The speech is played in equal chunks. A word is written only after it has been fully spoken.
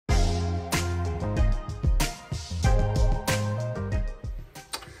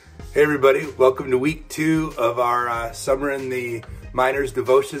Hey everybody, welcome to week 2 of our Summer in the Minors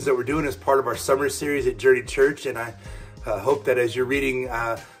devotions that we're doing as part of our summer series at Journey Church. And I hope that as you're reading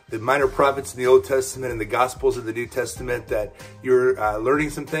the minor prophets in the Old Testament and the Gospels of the New Testament that you're learning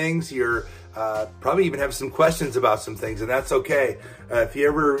some things. You're probably even have some questions about some things, and that's okay. If you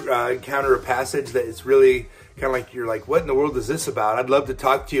ever encounter a passage that it's really kind of like you're like, what in the world is this about? I'd love to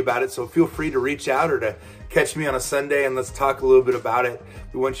talk to you about it, so feel free to reach out or to catch me on a Sunday and let's talk a little bit about it.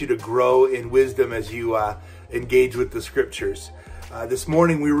 We want you to grow in wisdom as you engage with the scriptures. This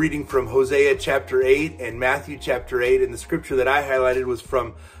morning we were reading from Hosea chapter 8 and Matthew chapter 8, and the scripture that I highlighted was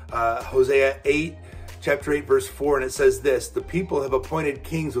from Hosea 8, chapter 8, verse 4, and it says this: "The people have appointed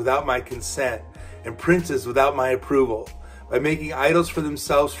kings without my consent and princes without my approval. By making idols for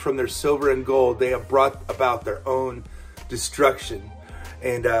themselves from their silver and gold, they have brought about their own destruction."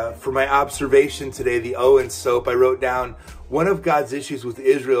 And for my observation today, the O in SOAP, I wrote down, one of God's issues with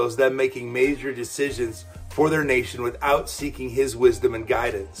Israel is them making major decisions for their nation without seeking his wisdom and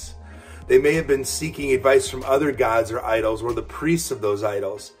guidance. They may have been seeking advice from other gods or idols or the priests of those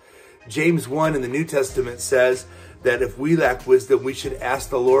idols. James 1 in the New Testament says that if we lack wisdom, we should ask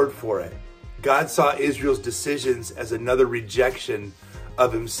the Lord for it. God saw Israel's decisions as another rejection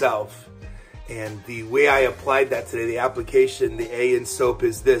of himself. And the way I applied that today, the application, the A in SOAP,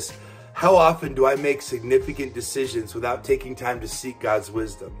 is this: how often do I make significant decisions without taking time to seek God's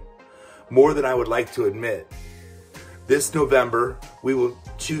wisdom? More than I would like to admit. This November, we will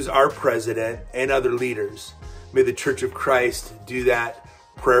choose our president and other leaders. May the Church of Christ do that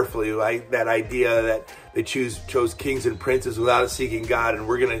prayerfully, like that idea that they chose kings and princes without seeking God, and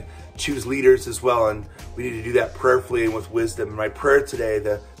we're going to choose leaders as well, and we need to do that prayerfully and with wisdom. And my prayer today,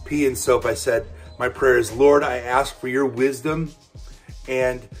 the P in SOAP, I said, my prayer is, Lord, I ask for your wisdom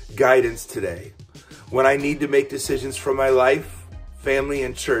and guidance today. When I need to make decisions for my life, family,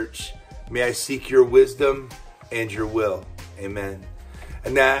 and church, may I seek your wisdom and your will. Amen.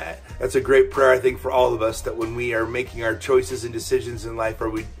 And that's a great prayer, I think, for all of us, that when we are making our choices and decisions in life,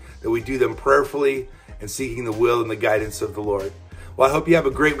 that we do them prayerfully and seeking the will and the guidance of the Lord. Well, I hope you have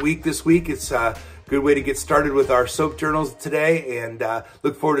a great week this week. It's a good way to get started with our SOAP journals today, and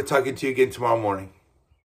look forward to talking to you again tomorrow morning.